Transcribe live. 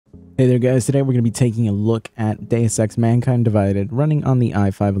Hey there guys, today we're going to be taking a look at Deus Ex Mankind Divided running on the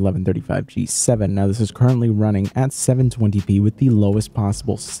i5-1135G7. Now this is currently running at 720p with the lowest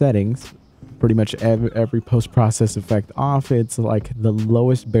possible settings. Pretty much every post-process effect off. It's like the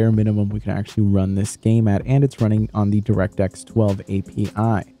lowest bare minimum we can actually run this game at, and it's running on the DirectX 12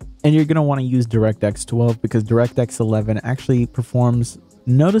 API. And you're going to want to use DirectX 12 because DirectX 11 actually performs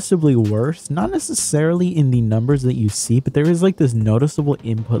noticeably worse, not necessarily in the numbers that you see, but there is like this noticeable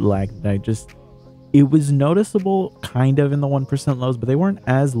input lag that it was noticeable kind of in the 1% lows, but they weren't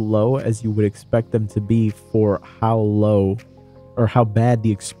as low as you would expect them to be for how low or how bad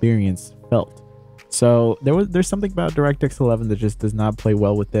the experience felt. So there's something about DirectX 11 that just does not play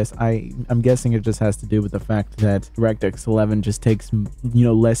well with this. I'm guessing it just has to do with the fact that DirectX 11 just takes,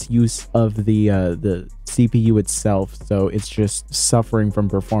 less use of the CPU itself, so it's just suffering from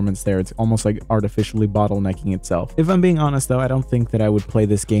performance there. It's almost like artificially bottlenecking itself. If I'm being honest though, I don't think that I would play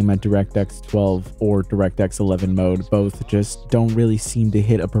this game at DirectX 12 or DirectX 11 mode. Both just don't really seem to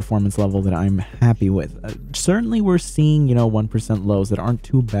hit a performance level that I'm happy with. Certainly we're seeing 1% lows that aren't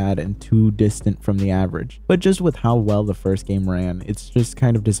too bad and too distant from the average, but just with how well the first game ran, it's just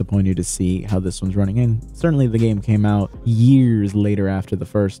kind of disappointing to see how this one's running in. Certainly the game came out years later after the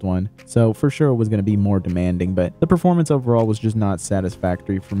first one, so for sure it was going to be more demanding, but the performance overall was just not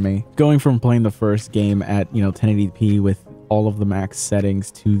satisfactory for me. Going from playing the first game at 1080p with all of the max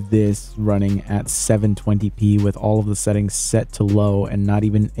settings to this running at 720p with all of the settings set to low and not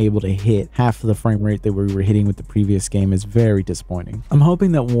even able to hit half of the frame rate that we were hitting with the previous game is very disappointing. I'm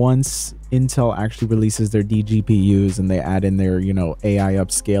hoping that once Intel actually releases their DGPUs and they add in their, AI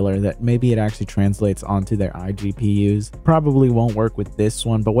upscaler, that maybe it actually translates onto their iGPUs. Probably won't work with this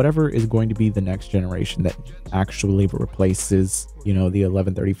one, but whatever is going to be the next generation that actually replaces, the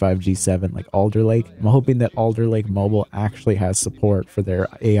 1135G7 like Alder Lake. I'm hoping that Alder Lake Mobile actually has support for their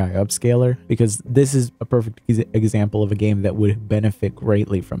AI upscaler, because this is a perfect example of a game that would benefit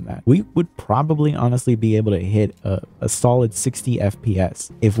greatly from that. We would probably honestly be able to hit a solid 60 FPS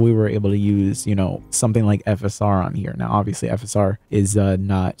if we were able to use something like FSR on here. Now obviously FSR is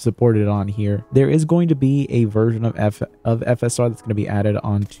not supported on here. There is going to be a version of FSR that's going to be added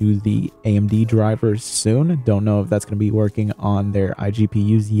onto the AMD drivers soon. Don't know if that's going to be working on their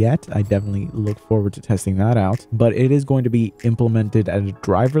iGPUs yet. I definitely look forward to testing that out, but it is going to be implemented at a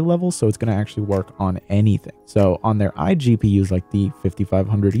driver level, so it's going to actually work on anything. So on their iGPUs like the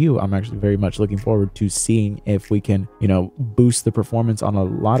 5500U, I'm actually very much looking forward to seeing if we can boost the performance on a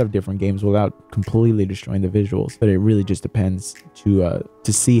lot of different games without completely destroying the visuals. But it really just depends to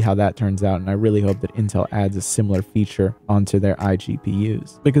see how that turns out, and I really hope that Intel adds a similar feature onto their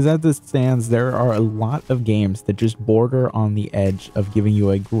iGPUs, because as this stands, there are a lot of games that just border on the edge of giving you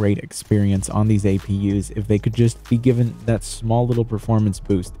a great experience on these APUs. If they could just be given that small little performance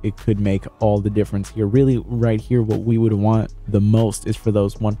boost, it could make all the difference here. Really right here, what we would want the most is for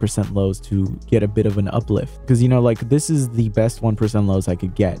those 1% lows to get a bit of an uplift, because this is the best 1% lows I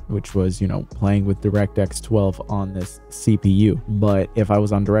could get, which was playing with DirectX 12 on this CPU. But if I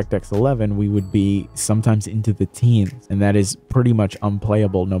was on DirectX 11, we would be sometimes into the teens, and that is pretty much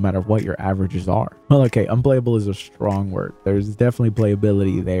unplayable no matter what your averages are. Well, okay, unplayable is a strong word. There's definitely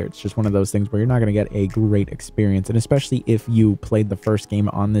playability there. It's just one of those things where you're not going to get a great experience, and especially if you played the first game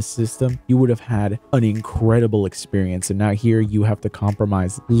on this system, you would have had an incredible experience, and now here you have to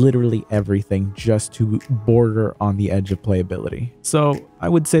compromise literally everything just to border on the edge of playability. So I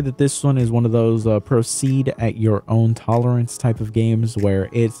would say that this one is one of those proceed at your own tolerance type of games, where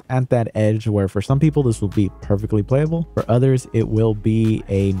it's at that edge where for some people this will be perfectly playable, for others it will be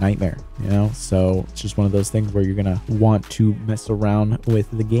a nightmare, so it's just one of those things where you're gonna want to mess around with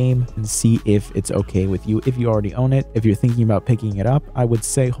the game and see if it's okay with you. If you already own it, if you're thinking about picking it up, I would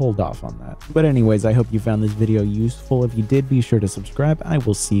say hold off on that. But anyways, I hope you found this video useful. If you did, be sure to subscribe. I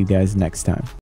will see you guys next time.